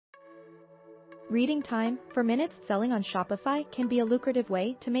Reading time. For minutes, selling on Shopify can be a lucrative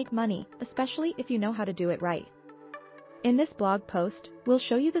way to make money, especially if you know how to do it right. In this blog post, we'll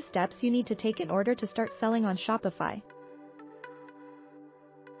show you the steps you need to take in order to start selling on Shopify.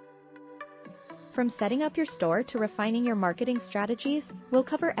 From setting up your store to refining your marketing strategies, we'll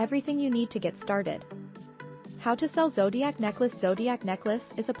cover everything you need to get started. How to sell Zodiac Necklace. Zodiac Necklace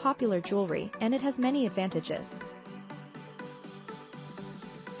is a popular jewelry, and it has many advantages.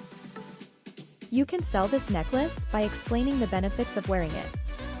 You can sell this necklace by explaining the benefits of wearing it.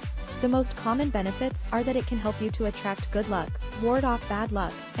 The most common benefits are that it can help you to attract good luck, ward off bad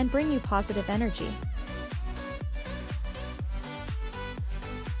luck, and bring you positive energy.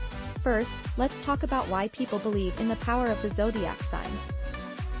 First, let's talk about why people believe in the power of the zodiac sign.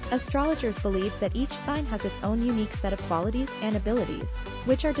 Astrologers believe that each sign has its own unique set of qualities and abilities,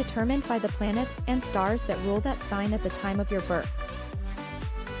 which are determined by the planets and stars that rule that sign at the time of your birth.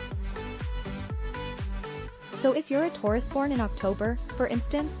 So if you're a Taurus born in October, for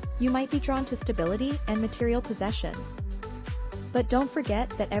instance, you might be drawn to stability and material possessions. But don't forget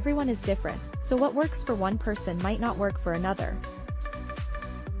that everyone is different, so what works for one person might not work for another.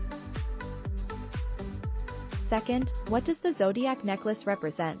 Second, what does the zodiac necklace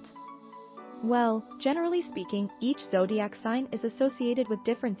represent? Well, generally speaking, each zodiac sign is associated with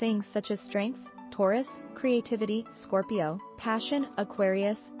different things such as strength, Taurus, creativity, Scorpio, passion,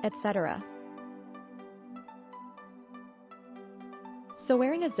 Aquarius, etc. So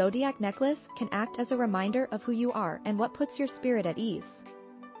wearing a zodiac necklace can act as a reminder of who you are and what puts your spirit at ease.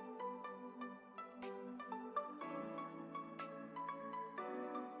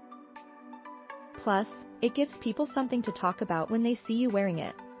 Plus, it gives people something to talk about when they see you wearing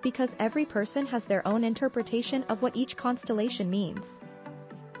it, because every person has their own interpretation of what each constellation means.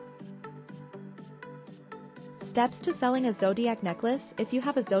 Steps to selling a zodiac necklace. If you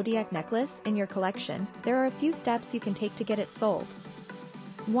have a zodiac necklace in your collection, there are a few steps you can take to get it sold.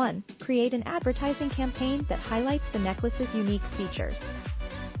 1. Create an advertising campaign that highlights the necklace's unique features.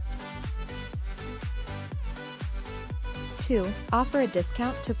 2. Offer a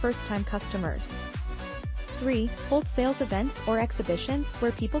discount to first-time customers. 3. Hold sales events or exhibitions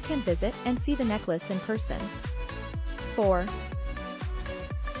where people can visit and see the necklace in person. 4.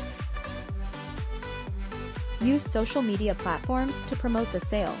 Use social media platforms to promote the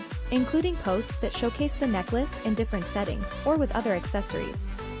sale, including posts that showcase the necklace in different settings or with other accessories.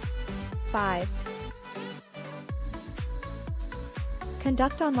 5.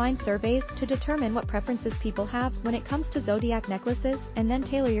 Conduct online surveys to determine what preferences people have when it comes to zodiac necklaces and then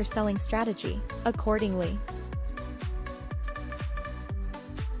tailor your selling strategy accordingly.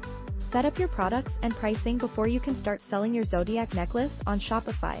 Set up your products and pricing before you can start selling your zodiac necklace on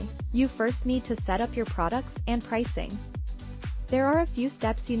Shopify. You first need to set up your products and pricing. There are a few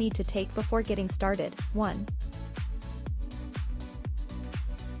steps you need to take before getting started. 1.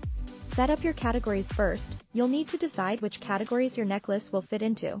 Set up your categories first. You'll need to decide which categories your necklace will fit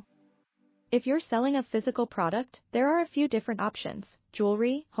into. If you're selling a physical product, there are a few different options: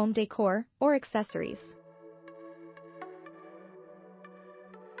 jewelry, home decor, or accessories.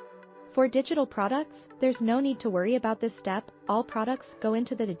 For digital products, there's no need to worry about this step. All products go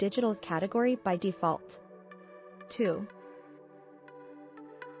into the digital category by default. 2.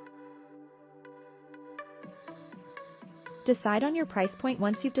 Decide on your price point.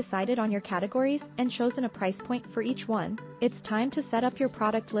 Once you've decided on your categories and chosen a price point for each one, it's time to set up your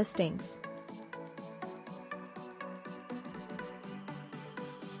product listings.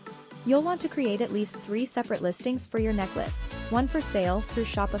 You'll want to create at least 3 separate listings for your necklace: one for sale through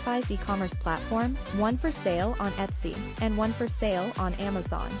Shopify's e-commerce platform, one for sale on Etsy, and one for sale on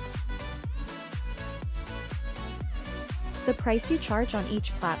Amazon. The price you charge on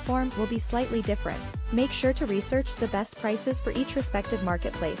each platform will be slightly different. Make sure to research the best prices for each respective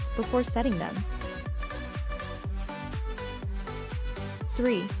marketplace before setting them.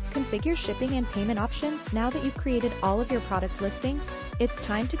 3. Configure shipping and payment options. Now that you've created all of your product listings, it's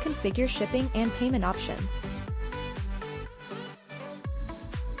time to configure shipping and payment options.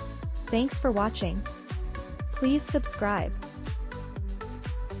 Thanks for watching. Please subscribe.